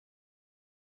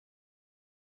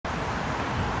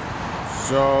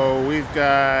So we've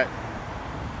got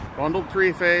bundled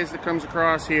three-phase that comes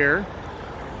across here.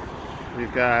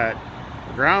 We've got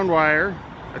a ground wire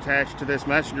attached to this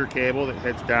messenger cable that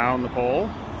heads down the pole.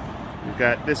 We've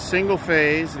got this single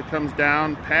phase that comes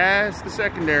down past the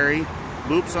secondary,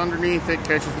 loops underneath it,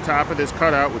 catches the top of this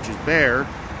cutout, which is bare,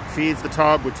 feeds the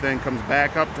tub, which then comes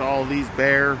back up to all these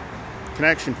bare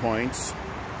connection points.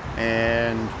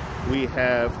 And we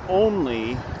have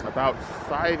only about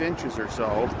 5 inches or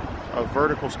so of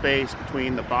vertical space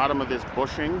between the bottom of this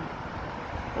bushing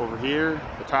over here,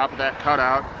 the top of that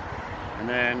cutout, and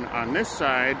then on this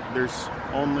side there's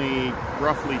only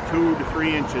roughly 2 to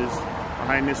 3 inches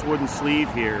behind this wooden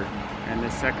sleeve here and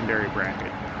this secondary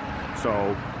bracket.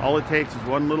 So all it takes is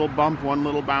one little bump, one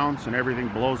little bounce, and everything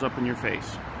blows up in your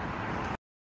face.